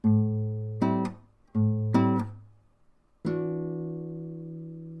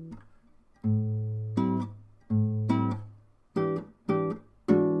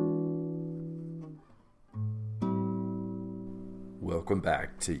welcome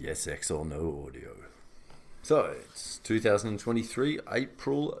back to Yes X or No Audio. So, it's 2023,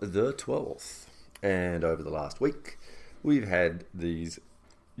 April the 12th, and over the last week, we've had these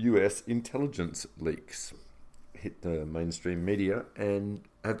US intelligence leaks hit the mainstream media and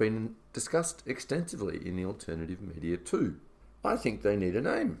have been discussed extensively in the alternative media too. I think they need a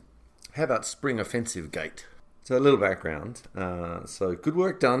name. How about Spring Offensive Gate? So a little background. So good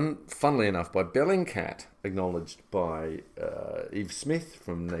work done, funnily enough, by Bellingcat, acknowledged by Eve Smith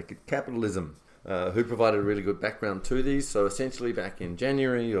from Naked Capitalism, who provided a really good background to these. So essentially back in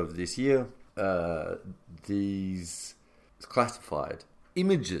January of this year, these classified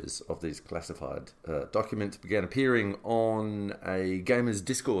images of these classified documents began appearing on a gamer's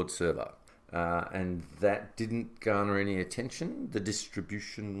Discord server. And that didn't garner any attention. The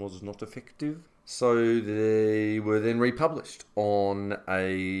distribution was not effective. So they were then republished on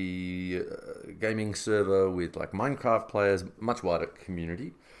a gaming server with like Minecraft players, much wider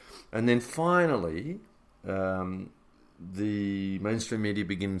community. And then finally, the mainstream media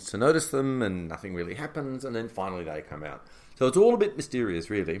begins to notice them and nothing really happens. And then finally they come out. So it's all a bit mysterious,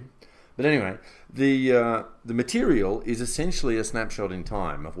 really. But anyway, the material is essentially a snapshot in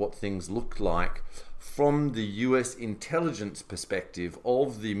time of what things looked like from the US intelligence perspective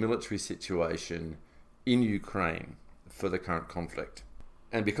of the military situation in Ukraine for the current conflict.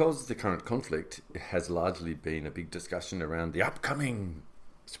 And because the current conflict has largely been a big discussion around the upcoming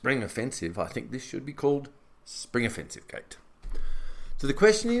Spring Offensive, I think this should be called Spring Offensive Gate. So the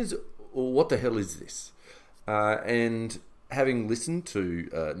question is, what the hell is this? And having listened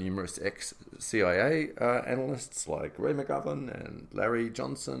to numerous ex-CIA analysts like Ray McGovern and Larry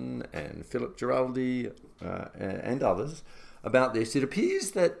Johnson and Philip Giraldi and others about this, it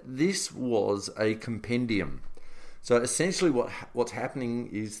appears that this was a compendium. So essentially what's happening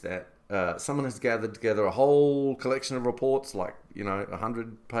is that someone has gathered together a whole collection of reports, like,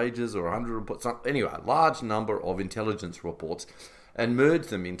 100 pages or 100 reports, anyway, a large number of intelligence reports, and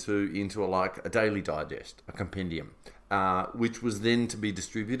merged them into a daily digest, a compendium. Which was then to be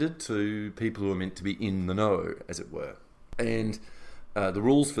distributed to people who are meant to be in the know, as it were. And the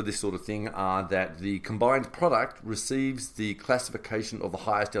rules for this sort of thing are that the combined product receives the classification of the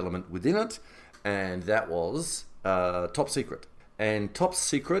highest element within it, and that was top secret. And top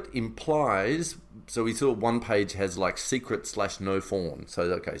secret implies, so we saw one page has like secret/no fawn. So,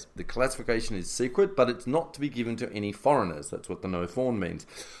 okay, the classification is secret, but it's not to be given to any foreigners. That's what the no fawn means.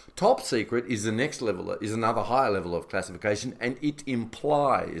 Top secret is the next level, is another higher level of classification, and it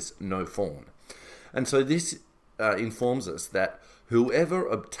implies no fawn. And so this informs us that whoever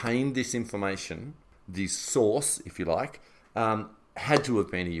obtained this information, the source, if you like, had to have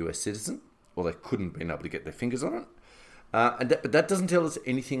been a US citizen, or they couldn't have been able to get their fingers on it. But that doesn't tell us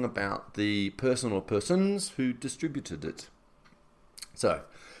anything about the person or persons who distributed it. So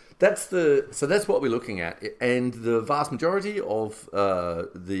that's what we're looking at, and the vast majority of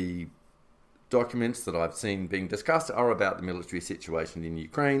the documents that I've seen being discussed are about the military situation in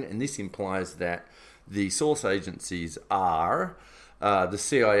Ukraine, and this implies that the source agencies are the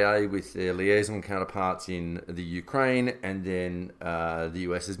CIA with their liaison counterparts in the Ukraine, and then the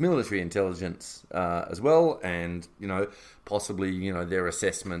US's military intelligence as well, and possibly their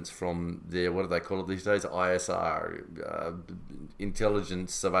assessments from their, what do they call it these days, ISR,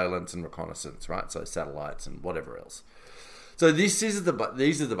 intelligence, surveillance, and reconnaissance, right? So satellites and whatever else. So these are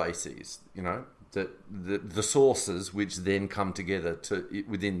the bases, the sources which then come together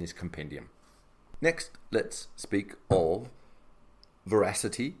within this compendium. Next, let's speak of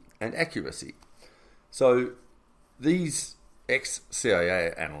veracity and accuracy. So these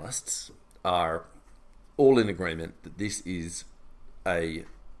ex-CIA analysts are all in agreement that this is an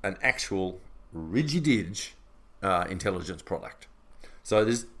actual rigid-edge intelligence product. So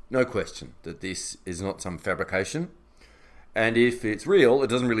there's no question that this is not some fabrication, and if it's real, it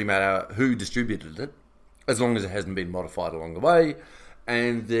doesn't really matter who distributed it, as long as it hasn't been modified along the way,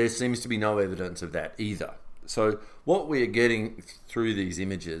 and there seems to be no evidence of that either. So what we are getting through these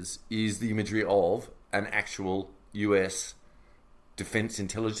images is the imagery of an actual US Defense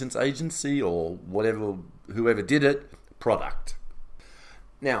Intelligence Agency or whoever did it, product.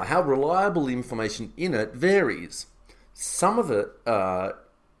 Now, how reliable the information in it varies. Some of it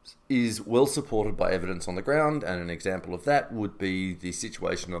is well supported by evidence on the ground, and an example of that would be the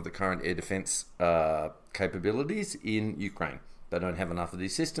situation of the current air defense capabilities in Ukraine. They don't have enough of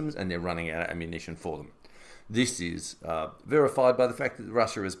these systems, and they're running out of ammunition for them. This is verified by the fact that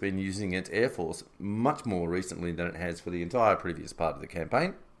Russia has been using its air force much more recently than it has for the entire previous part of the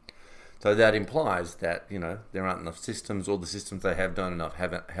campaign. So that implies that there aren't enough systems, or the systems they have don't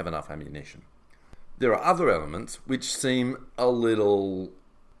have enough ammunition. there are other elements which seem a little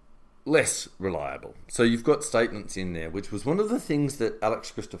less reliable. So you've got statements in there, which was one of the things that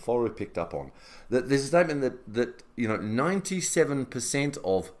Alex Christoforou picked up on. That there's a statement that 97%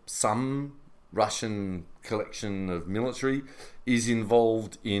 of some Russian collection of military is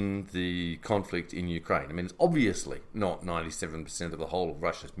involved in the conflict in Ukraine. I mean, it's obviously not 97% of the whole of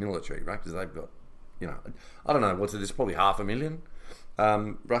Russia's military, right? Because they've got, I don't know, what's it is, probably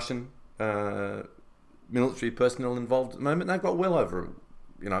 500,000 Russian military personnel involved at the moment. They've got well over,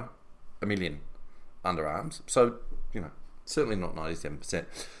 1 million underarms. So, certainly not 97%.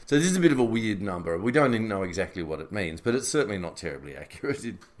 So this is a bit of a weird number. We don't even know exactly what it means, but it's certainly not terribly accurate.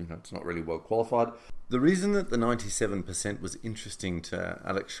 It's not really well qualified. The reason that the 97% was interesting to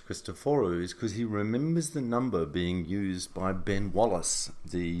Alex Christoforou is because he remembers the number being used by Ben Wallace,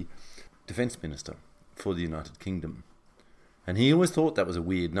 the Defence Minister for the United Kingdom. And he always thought that was a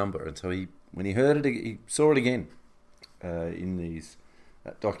weird number. And so when he heard it, he saw it again in these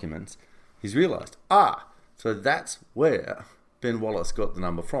documents. He's realised, so that's where Ben Wallace got the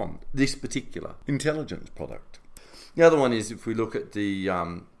number from, this particular intelligence product. The other one is if we look at the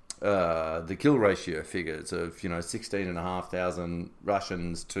kill ratio figures of 16,500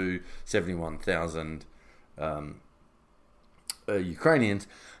 Russians to 71,000 Ukrainians.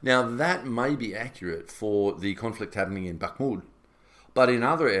 Now that may be accurate for the conflict happening in Bakhmut, but in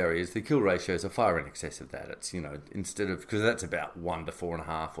other areas the kill ratios are far in excess of that. It's instead of, because that's about 1 to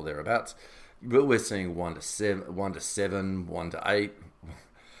 4.5 or thereabouts. But we're seeing 1 to 7, 1 to 7, 1 to 8.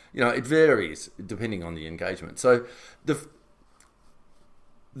 It varies depending on the engagement. So the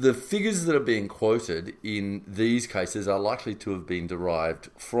figures that are being quoted in these cases are likely to have been derived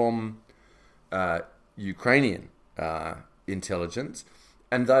from Ukrainian intelligence,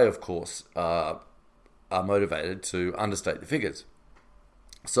 and they, of course, are motivated to understate the figures.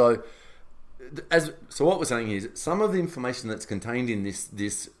 So what we're saying is some of the information that's contained in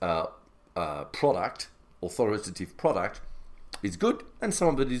this product, authoritative product, is good, and some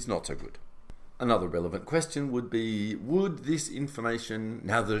of it is not so good. Another relevant question would be, would this information,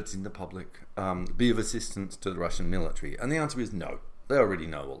 now that it's in the public, be of assistance to the Russian military? And the answer is no. They already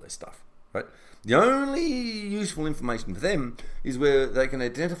know all this stuff, right? The only useful information for them is where they can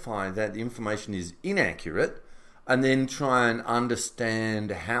identify that the information is inaccurate and then try and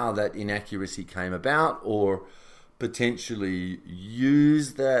understand how that inaccuracy came about, or potentially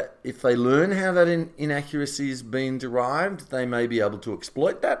use that. If they learn how that inaccuracy has been derived, they may be able to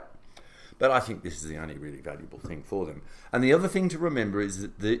exploit that. But I think this is the only really valuable thing for them. And the other thing to remember is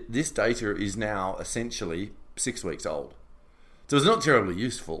that this data is now essentially 6 weeks old. So it's not terribly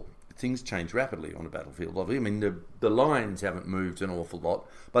useful. Things change rapidly on a battlefield. I mean, the lines haven't moved an awful lot,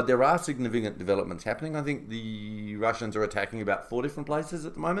 but there are significant developments happening. I think the Russians are attacking about 4 different places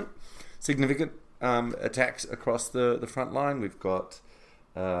at the moment. Significant attacks across the front line. We've got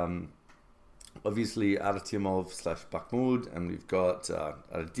obviously Artyomov / Bakhmut, and we've got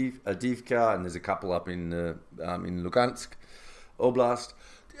Avdiivka, and there's a couple up in Lugansk Oblast.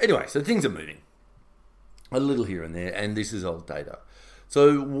 Anyway, so things are moving a little here and there, and this is old data.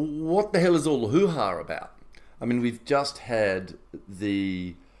 So what the hell is all the hoo-ha about? I mean, we've just had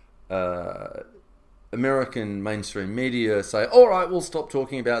the American mainstream media say, all right, we'll stop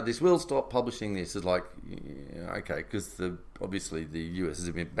talking about this, we'll stop publishing this. It's like, okay, because obviously the US is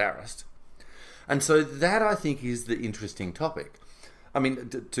a bit embarrassed. And so that, I think, is the interesting topic. I mean,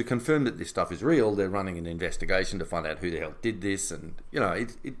 to confirm that this stuff is real, they're running an investigation to find out who the hell did this, and,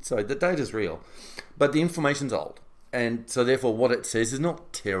 so the data's real. But the information's old. And so therefore what it says is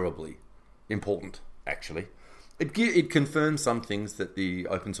not terribly important, actually. It confirms some things that the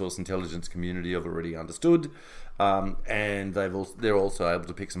open source intelligence community have already understood, and they're also able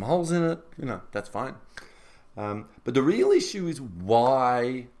to pick some holes in it. That's fine. But the real issue is,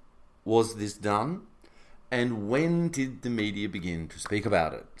 why was this done, and when did the media begin to speak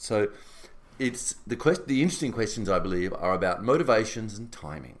about it? So it's the interesting questions, I believe, are about motivations and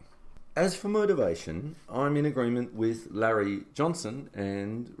timing. As for motivation, I'm in agreement with Larry Johnson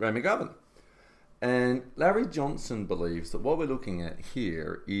and Ray McGovern. And Larry Johnson believes that what we're looking at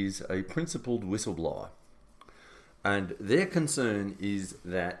here is a principled whistleblower. And their concern is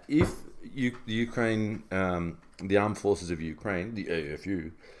that if Ukraine, the armed forces of Ukraine, the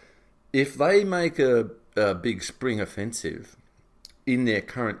AFU, if they make a big spring offensive in their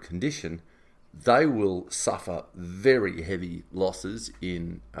current condition, they will suffer very heavy losses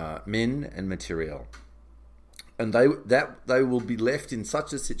in men and material. And they will be left in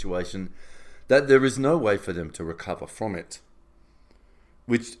such a situation that there is no way for them to recover from it,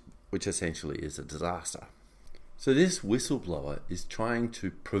 which essentially is a disaster. So this whistleblower is trying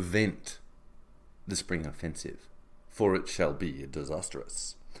to prevent the spring offensive, for it shall be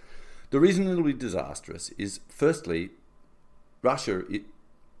disastrous. The reason it'll be disastrous is, firstly, Russia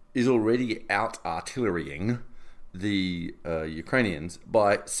is already out-artillerying the Ukrainians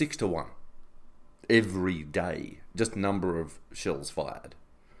by 6-1 every day, just number of shells fired.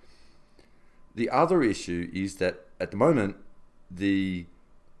 The other issue is that at the moment, the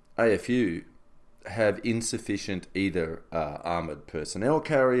AFU have insufficient either armoured personnel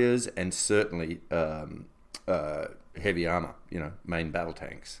carriers and certainly heavy armour, main battle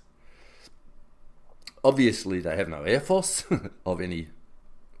tanks. Obviously, they have no air force of any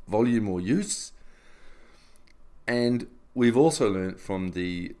volume or use. And we've also learnt from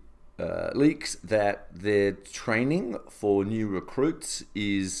the leaks that their training for new recruits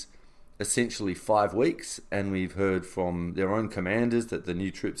is essentially 5 weeks. And we've heard from their own commanders that the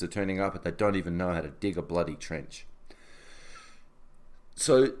new troops are turning up and they don't even know how to dig a bloody trench.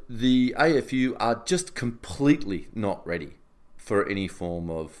 So the AFU are just completely not ready for any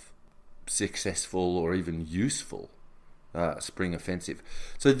form of successful or even useful spring offensive.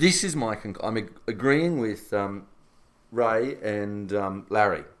 So this is I'm agreeing with Ray and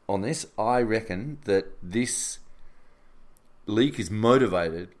Larry on this. I reckon that this leak is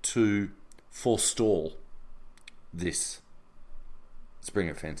motivated to forestall this spring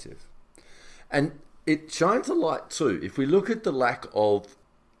offensive. And it shines a light too. If we look at the lack of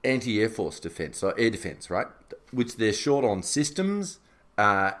anti-air force defense, so air defense, right, which they're short on systems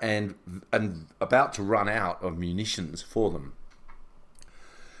and about to run out of munitions for them.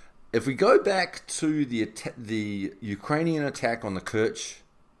 If we go back to the Ukrainian attack on the Kerch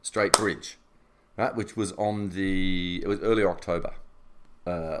Strait Bridge, right, which was it was early October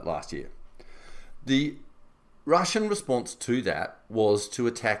last year. The Russian response to that was to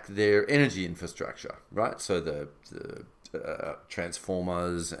attack their energy infrastructure, right? So the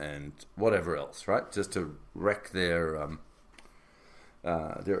transformers and whatever else, right? Just to wreck their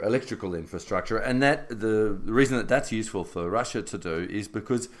electrical infrastructure. And that the reason that that's useful for Russia to do is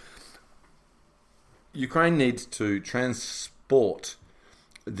because Ukraine needs to transport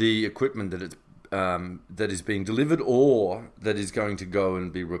the equipment that is being delivered or that is going to go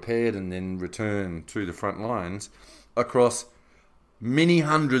and be repaired and then return to the front lines across many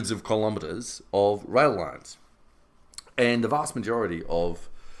hundreds of kilometres of rail lines. And the vast majority of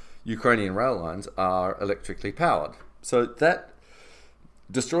Ukrainian rail lines are electrically powered. So that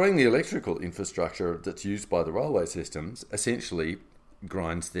destroying the electrical infrastructure that's used by the railway systems essentially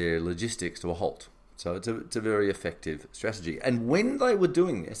grinds their logistics to a halt. So it's a very effective strategy. And when they were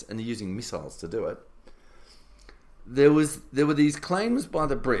doing this, and they're using missiles to do it, there were these claims by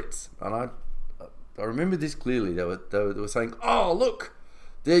the Brits, and I remember this clearly. They were saying, "Oh, look,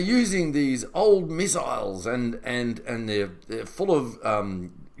 they're using these old missiles, and they're full of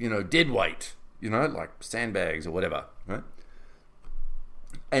dead weight, like sandbags or whatever, right?"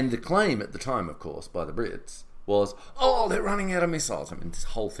 And the claim at the time, of course, by the Brits was, "Oh, they're running out of missiles." I mean, this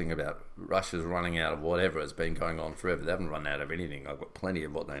whole thing about Russia's running out of whatever has been going on forever. They haven't run out of anything. I've got plenty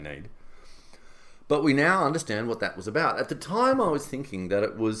of what they need. But we now understand what that was about. At the time, I was thinking that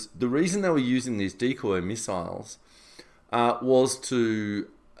it was the reason they were using these decoy missiles was to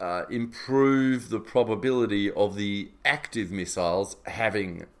improve the probability of the active missiles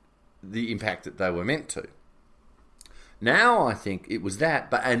having the impact that they were meant to. Now I think it was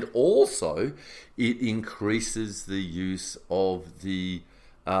that, and also it increases the use of the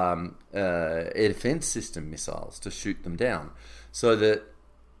air defense system missiles to shoot them down, so that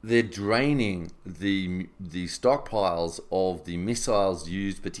they're draining the stockpiles of the missiles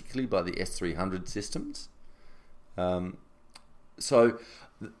used particularly by the S-300 systems. So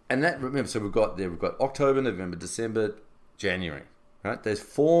we've got October, November, December, January. Right, there's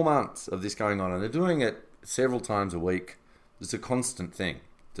 4 months of this going on, and they're doing it several times a week. It's a constant thing,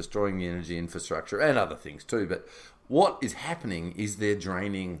 destroying the energy infrastructure and other things too. But what is happening is they're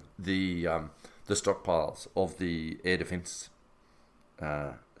draining the stockpiles of the air defense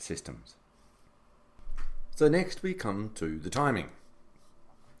systems. So next we come to the timing.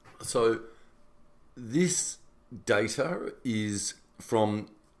 So this data is from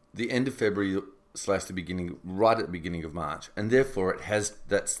the end of February / the beginning, right at the beginning of March, and therefore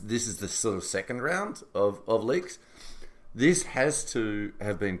this is the sort of second round of leaks. This has to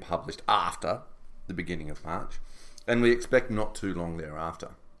have been published after the beginning of March, and we expect not too long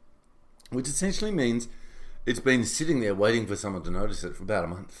thereafter, which essentially means it's been sitting there waiting for someone to notice it for about a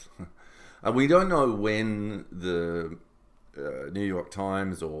month. And we don't know when the New York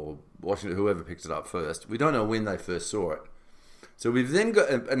Times or Washington, whoever picked it up first, we don't know when they first saw it. So we've then got,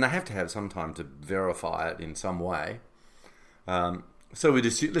 and they have to have some time to verify it in some way. So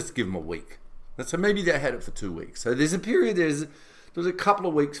let's give them a week So maybe they had it for 2 weeks. So there's a period, there's a couple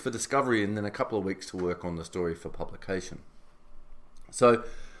of weeks for discovery and then a couple of weeks to work on the story for publication. So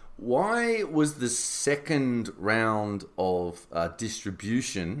why was the second round of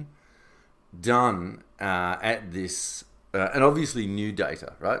distribution done at this, and obviously new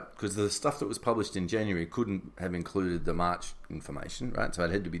data, right? Because the stuff that was published in January couldn't have included the March information, right? So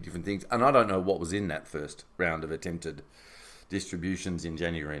it had to be different things. And I don't know what was in that first round of attempted distributions in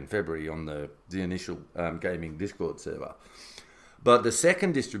January and February on the initial gaming Discord server. But the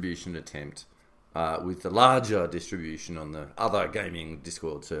second distribution attempt, with the larger distribution on the other gaming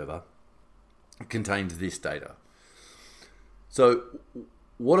Discord server, contained this data. So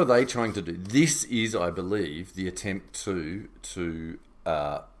what are they trying to do? This is, I believe, the attempt to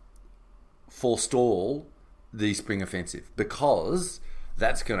forestall the spring offensive, because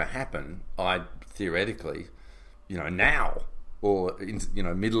that's going to happen, theoretically, now, or in,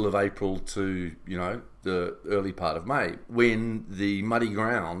 middle of April to, the early part of May, when the muddy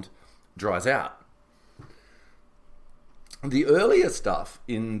ground dries out. The earlier stuff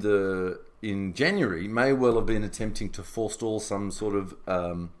in January may well have been attempting to forestall some sort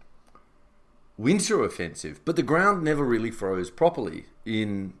of winter offensive, but the ground never really froze properly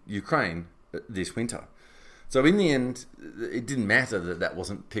in Ukraine this winter. So in the end, it didn't matter that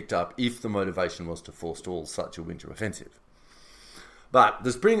wasn't picked up if the motivation was to forestall such a winter offensive. But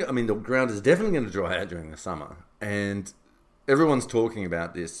the ground is definitely going to dry out during the summer, and everyone's talking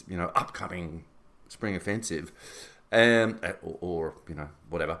about this, upcoming spring offensive, or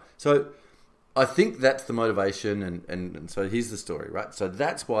whatever. So I think that's the motivation, and so here's the story, right? So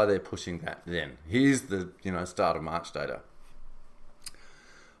that's why they're pushing that then. Here's the, start of March data.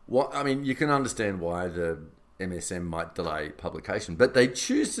 You can understand why the MSM might delay publication, but they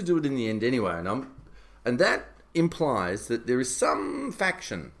choose to do it in the end anyway, and that implies that there is some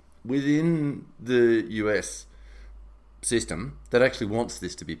faction within the US system that actually wants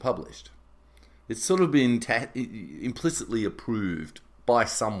this to be published. It's sort of been implicitly approved by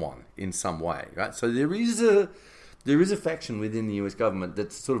someone in some way, right? So there is a faction within the US government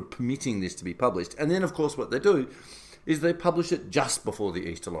that's sort of permitting this to be published. And then, of course, what they do is they publish it just before the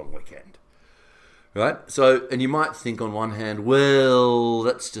Easter long weekend, right? So, and you might think on one hand, well,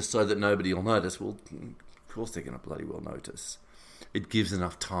 that's just so that nobody will notice. Well, of course they're going to bloody well notice. It gives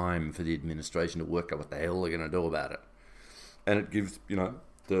enough time for the administration to work out what the hell they're going to do about it. And it gives,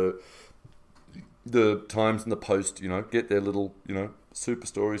 the Times and the Post, get their little, super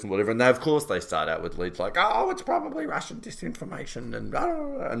stories and whatever. And they, of course, they start out with leads like, it's probably Russian disinformation.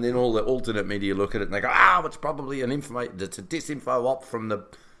 And then all the alternate media look at it and they go, it's probably it's a disinfo op from the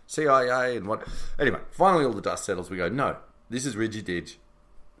CIA and what. Anyway, finally all the dust settles. We go, no, this is rigid edge,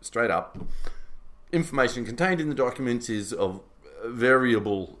 straight up. Information contained in the documents is of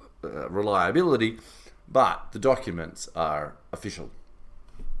variable reliability, but the documents are official.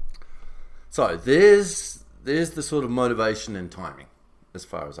 So there's the sort of motivation and timing, as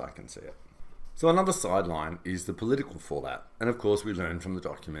far as I can see it. So another sideline is the political fallout. And of course we learned from the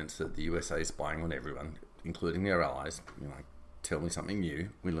documents that the USA is spying on everyone, including their allies. Tell me something new.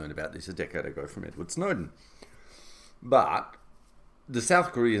 We learned about this a decade ago from Edward Snowden. But the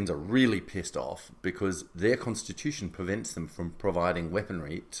South Koreans are really pissed off because their constitution prevents them from providing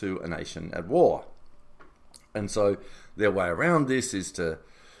weaponry to a nation at war. And so their way around this is to,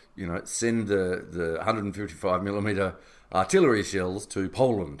 send the 155mm artillery shells to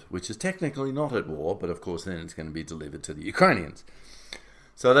Poland, which is technically not at war, but of course then it's going to be delivered to the Ukrainians.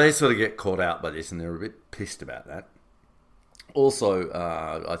 So they sort of get caught out by this and they're a bit pissed about that. Also,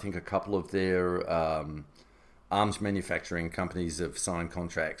 I think a couple of their arms manufacturing companies have signed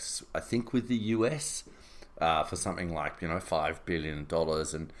contracts, I think, with the US for something like, $5 billion.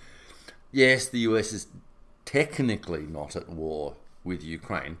 And yes, the US is technically not at war with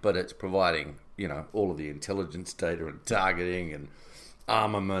Ukraine, but it's providing, all of the intelligence data and targeting and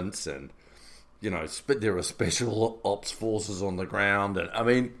armaments and, there are special ops forces on the ground.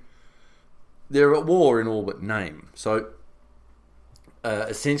 And they're at war in all but name. So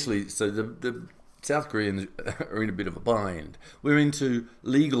essentially, the South Koreans are in a bit of a bind. We're into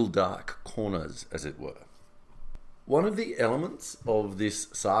legal dark corners, as it were. One of the elements of this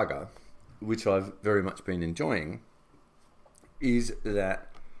saga, which I've very much been enjoying, is that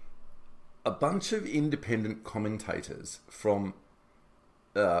a bunch of independent commentators from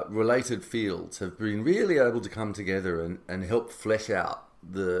related fields have been really able to come together and help flesh out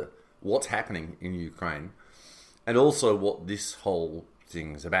what's happening in Ukraine, and also what this whole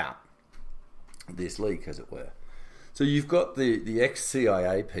thing's about. This leak, as it were. So you've got the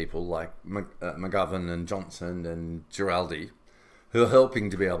ex-CIA people like McGovern and Johnson and Giraldi, who are helping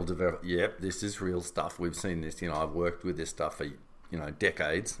to be able to verify, yep, this is real stuff. We've seen this. I've worked with this stuff for,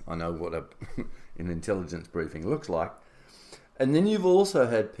 decades. I know what an intelligence briefing looks like. And then you've also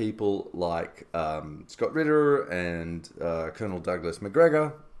had people like Scott Ritter and Colonel Douglas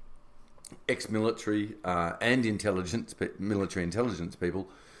Macgregor, ex-military and military intelligence people,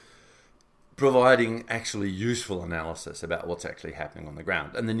 providing actually useful analysis about what's actually happening on the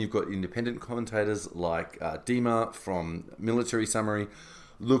ground. And then you've got independent commentators like Dima from Military Summary,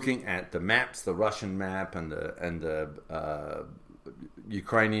 looking at the maps, the Russian map and the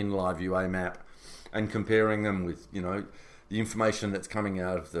Ukrainian live UA map, and comparing them with, the information that's coming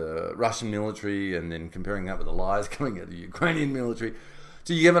out of the Russian military, and then comparing that with the lies coming out of the Ukrainian military.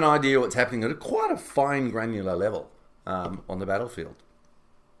 So you have an idea what's happening at quite a fine granular level on the battlefield.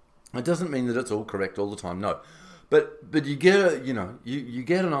 It doesn't mean that it's all correct all the time, no. But you get you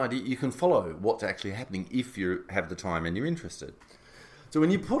get an idea. You can follow what's actually happening if you have the time and you're interested. So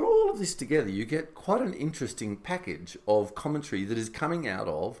when you put all of this together, you get quite an interesting package of commentary that is coming out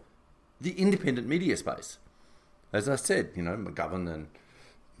of the independent media space. As I said, McGovern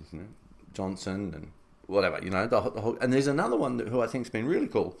and Johnson and whatever, the whole. And there's another one who I think's been really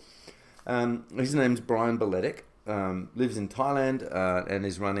cool. His name's Brian Beledek. Lives in Thailand and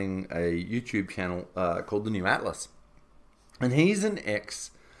is running a YouTube channel called The New Atlas. And he's an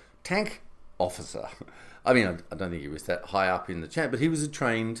ex-tank officer. I mean, I don't think he was that high up in the chat, but he was a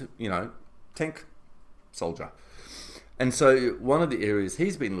trained, tank soldier. And so one of the areas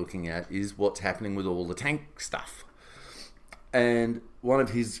he's been looking at is what's happening with all the tank stuff. And one of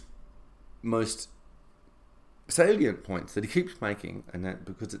his most salient points that he keeps making, and that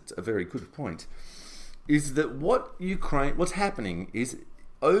because it's a very good point, is that what's happening is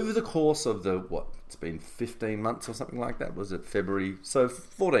over the course of it's been 15 months or something like that, was it February? So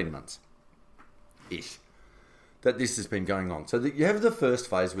 14 months-ish that this has been going on. So that you have the first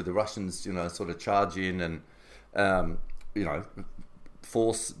phase where the Russians, sort of charge in and,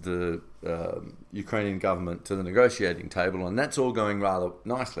 force the Ukrainian government to the negotiating table, and that's all going rather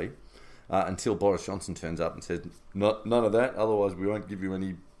nicely until Boris Johnson turns up and says, none of that, otherwise we won't give you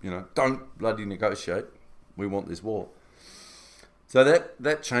any, don't bloody negotiate. We want this war. So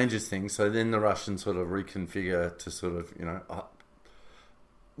that changes things. So then the Russians sort of reconfigure to sort of,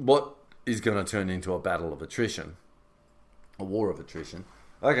 what is going to turn into a battle of attrition, a war of attrition.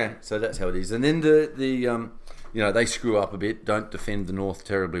 Okay, so that's how it is. And then they screw up a bit, don't defend the north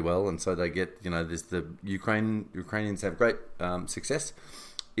terribly well, and so they get, there's the Ukrainians have great success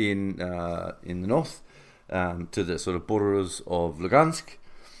in the north to the sort of borders of Lugansk.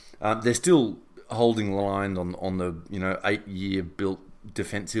 They're still holding the line on the 8-year built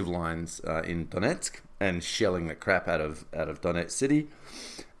defensive lines in Donetsk and shelling the crap out of Donetsk city,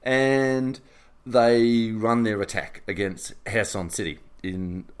 and they run their attack against Kherson city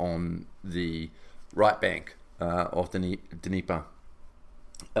on the right bank of the Dnieper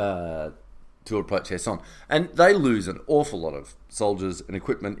to approach Kherson, and they lose an awful lot of soldiers and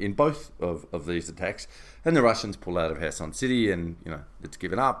equipment in both of these attacks, and the Russians pull out of Kherson city, and it's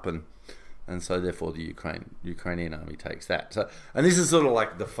given up, and so therefore the Ukrainian army takes that. So, and this is sort of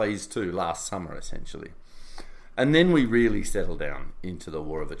like the phase 2 last summer essentially, and then we really settle down into the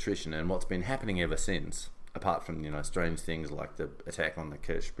war of attrition, and what's been happening ever since, apart from strange things like the attack on the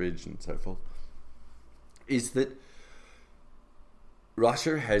Kerch Bridge and so forth, is that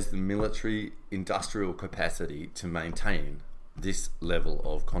Russia has the military industrial capacity to maintain this level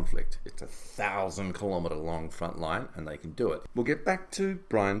of conflict. It's a 1,000-kilometre long front line, and they can do it. We'll get back to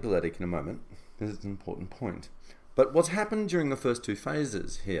Brian Beledek in a moment. This is an important point. But what's happened during the first 2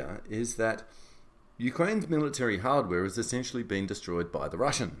 phases here is that Ukraine's military hardware has essentially been destroyed by the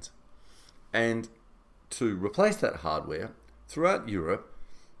Russians. And to replace that hardware, throughout Europe,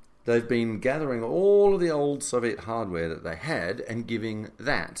 they've been gathering all of the old Soviet hardware that they had and giving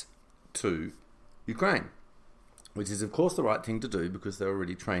that to Ukraine, which is, of course, the right thing to do because they're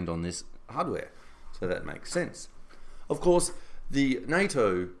already trained on this hardware. So that makes sense. Of course, the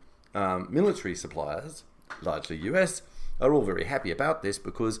NATO military suppliers, largely US, are all very happy about this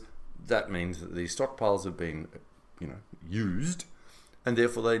because that means that these stockpiles have been, used, and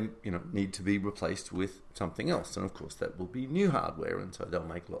therefore they, need to be replaced with something else. And of course, that will be new hardware, and so they'll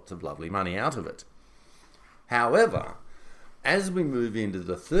make lots of lovely money out of it. However, as we move into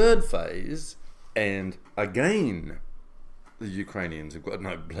the third phase, and again, the Ukrainians have got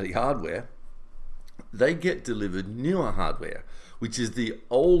no bloody hardware, they get delivered newer hardware, which is the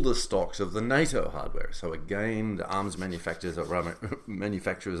older stocks of the NATO hardware. So again, the arms manufacturers are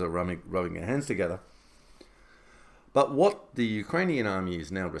rubbing their hands together. But what the Ukrainian army is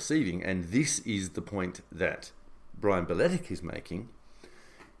now receiving, and this is the point that Brian Beletic is making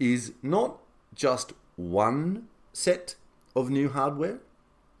is not just one set of new hardware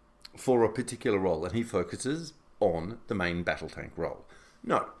for a particular role, and he focuses on the main battle tank role.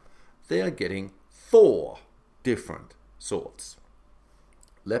 No, they are getting 4 different sorts.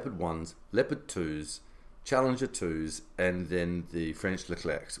 Leopard 1s, Leopard 2s, Challenger 2s, and then the French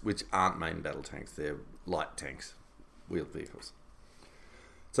Leclercs, which aren't main battle tanks, they're light tanks, wheeled vehicles.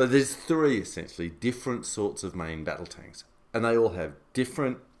 So there's 3 essentially different sorts of main battle tanks, and they all have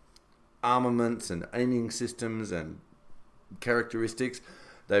different armaments and aiming systems and characteristics.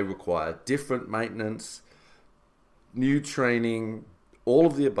 They require different maintenance, new training, all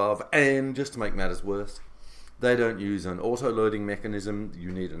of the above, and just to make matters worse, they don't use an auto-loading mechanism.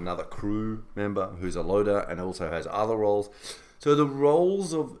 You need another crew member who's a loader and also has other roles. So the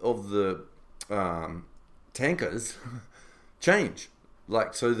roles of the tankers change.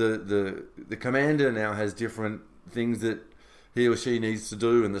 Like, so the commander now has different things that he or she needs to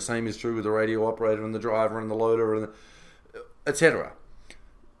do, and the same is true with the radio operator and the driver and the loader, and etc.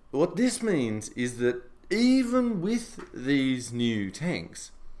 What this means is that even with these new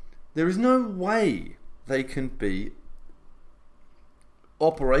tanks, there is no way they can be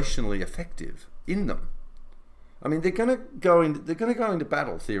operationally effective in them. I mean, they're going to go into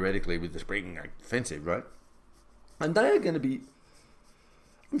battle theoretically with the spring offensive, right? And they are going to be,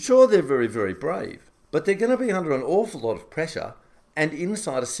 I'm sure they're very, very brave, but they're going to be under an awful lot of pressure and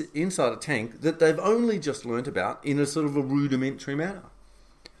inside a tank that they've only just learnt about in a sort of a rudimentary manner.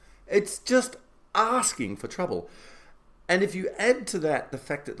 It's just asking for trouble. And if you add to that the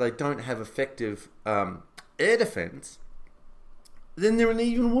fact that they don't have effective air defence, then they're in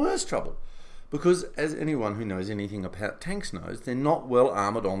even worse trouble. Because as anyone who knows anything about tanks knows, they're not well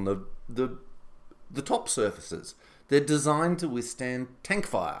armoured on the top surfaces. They're designed to withstand tank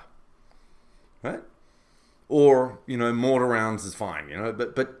fire, right? Or, mortar rounds is fine,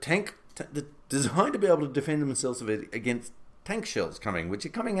 but they're designed to be able to defend themselves against tank shells coming, which are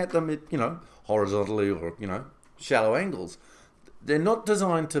coming at them at, horizontally or, shallow angles. They're not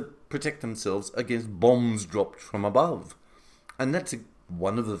designed to protect themselves against bombs dropped from above. And that's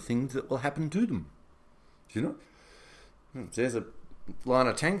one of the things that will happen to them. If there's a line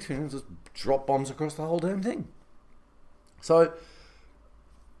of tanks, just drop bombs across the whole damn thing. So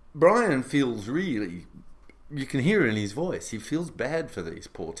Brian feels really, you can hear it in his voice, he feels bad for these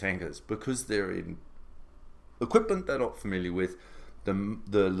poor tankers because they're in equipment they're not familiar with.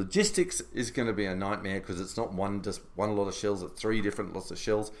 The logistics is going to be a nightmare because it's not one lot of shells, it's 3 different lots of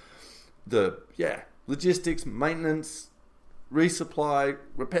shells. Logistics, maintenance, resupply,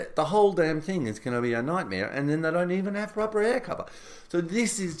 repair, the whole damn thing is going to be a nightmare, and then they don't even have proper air cover. So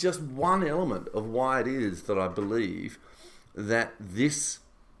this is just one element of why it is that I believe that these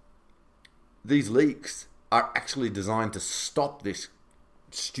leaks are actually designed to stop this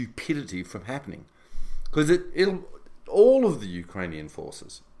stupidity from happening. Because all of the Ukrainian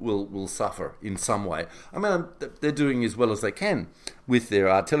forces will suffer in some way. I mean, they're doing as well as they can with their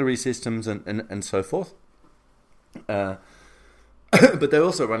artillery systems and so forth. But they're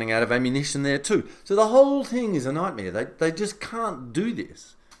also running out of ammunition there too. So the whole thing is a nightmare. They just can't do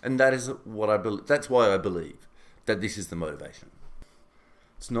this. And that is what I believe. That's why I believe that this is the motivation.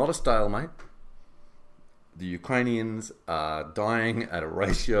 It's not a stalemate. The Ukrainians are dying at a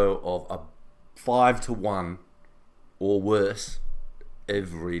ratio of a 5-to-1 or worse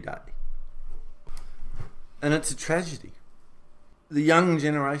every day. And it's a tragedy. The young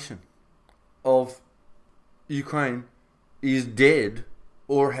generation of Ukraine is dead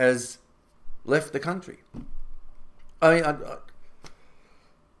or has left the country. I mean,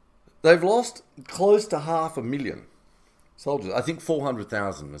 they've lost close to 500,000 soldiers. I think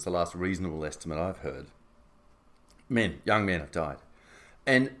 400,000 was the last reasonable estimate I've heard. Young men have died.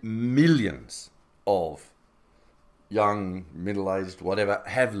 And millions of young, middle-aged, whatever,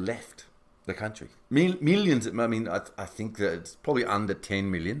 have left the country. Millions, I mean, I think that it's probably under 10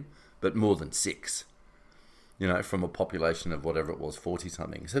 million, but more than 6. From a population of whatever it was,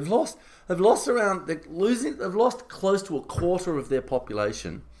 40-something. So they've lost close to a quarter of their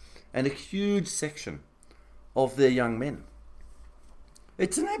population and a huge section of their young men.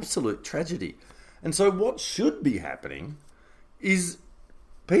 It's an absolute tragedy. And so what should be happening is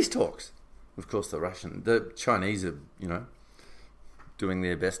peace talks. Of course, the Chinese are, doing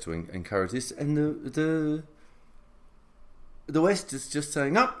their best to encourage this, and the West is just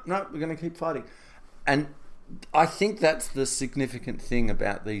saying, no, we're going to keep fighting. And I think that's the significant thing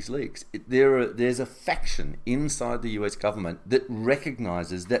about these leaks. There's a faction inside the US government that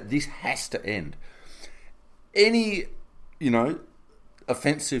recognises that this has to end. Any,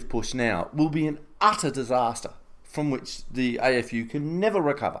 offensive push now will be an utter disaster from which the AFU can never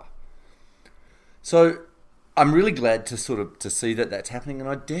recover. So I'm really glad to see that that's happening, and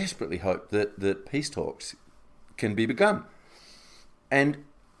I desperately hope that peace talks can be begun. And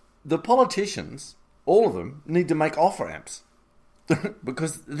the politicians, all of them, need to make off-ramps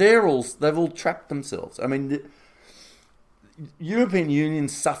because they've all trapped themselves. I mean, the European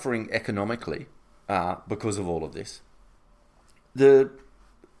Union's suffering economically because of all of this. The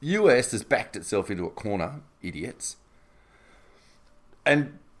US has backed itself into a corner, idiots.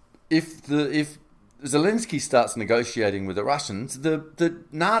 And if Zelensky starts negotiating with the Russians, the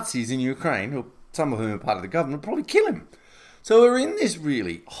Nazis in Ukraine, who some of whom are part of the government, will probably kill him. So we're in this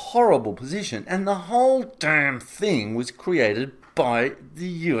really horrible position, and the whole damn thing was created by the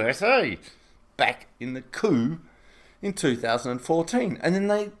USA back in the coup in 2014, and then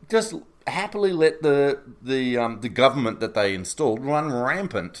they just happily let the government that they installed run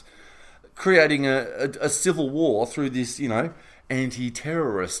rampant, creating a civil war through this,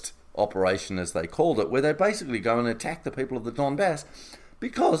 anti-terrorist operation, as they called it, where they basically go and attack the people of the Donbass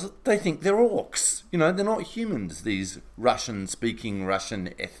because they think they're orcs. They're not humans, these Russian-speaking,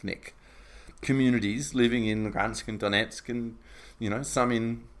 Russian ethnic communities living in Lugansk and Donetsk and, some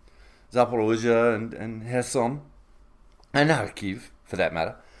in Zaporozhye and Kherson and Kharkiv, for that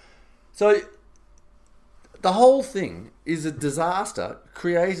matter. So the whole thing is a disaster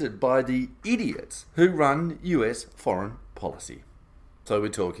created by the idiots who run US foreign policy. So we're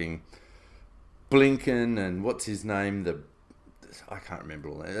talking Blinken and what's his name, I can't remember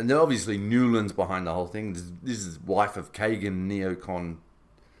all that. And obviously Newland's behind the whole thing. This is wife of Kagan, neocon.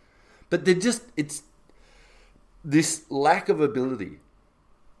 But it's this lack of ability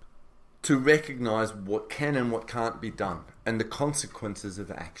to recognise what can and what can't be done and the consequences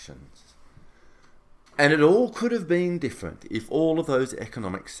of actions. And it all could have been different if all of those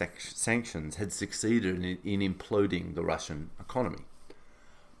economic sanctions had succeeded in imploding the Russian economy.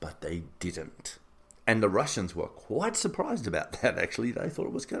 But they didn't. And the Russians were quite surprised about that, actually. They thought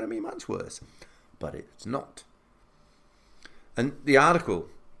it was going to be much worse. But it's not. And the article,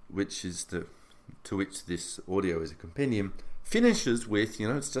 to which this audio is a compendium, finishes with,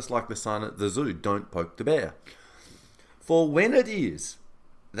 it's just like the sign at the zoo, don't poke the bear. For when it is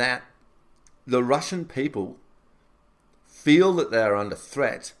that the Russian people feel that they are under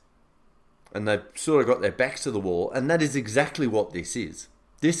threat and they've sort of got their backs to the wall, and that is exactly what this is.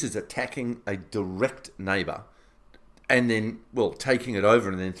 This is attacking a direct neighbour and then, taking it over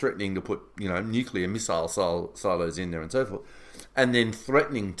and then threatening to put, nuclear missile silos in there and so forth, and then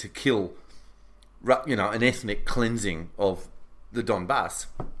threatening to kill, an ethnic cleansing of the Donbass.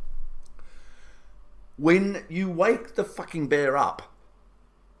 When you wake the fucking bear up,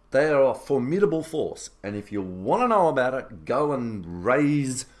 they are a formidable force. And if you want to know about it, go and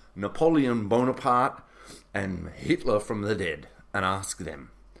raise Napoleon Bonaparte and Hitler from the dead and ask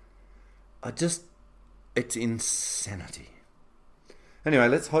them. It's insanity. Anyway,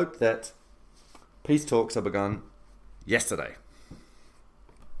 let's hope that peace talks are begun yesterday.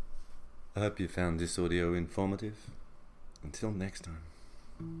 I hope you found this audio informative. Until next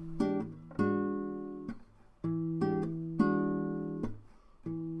time.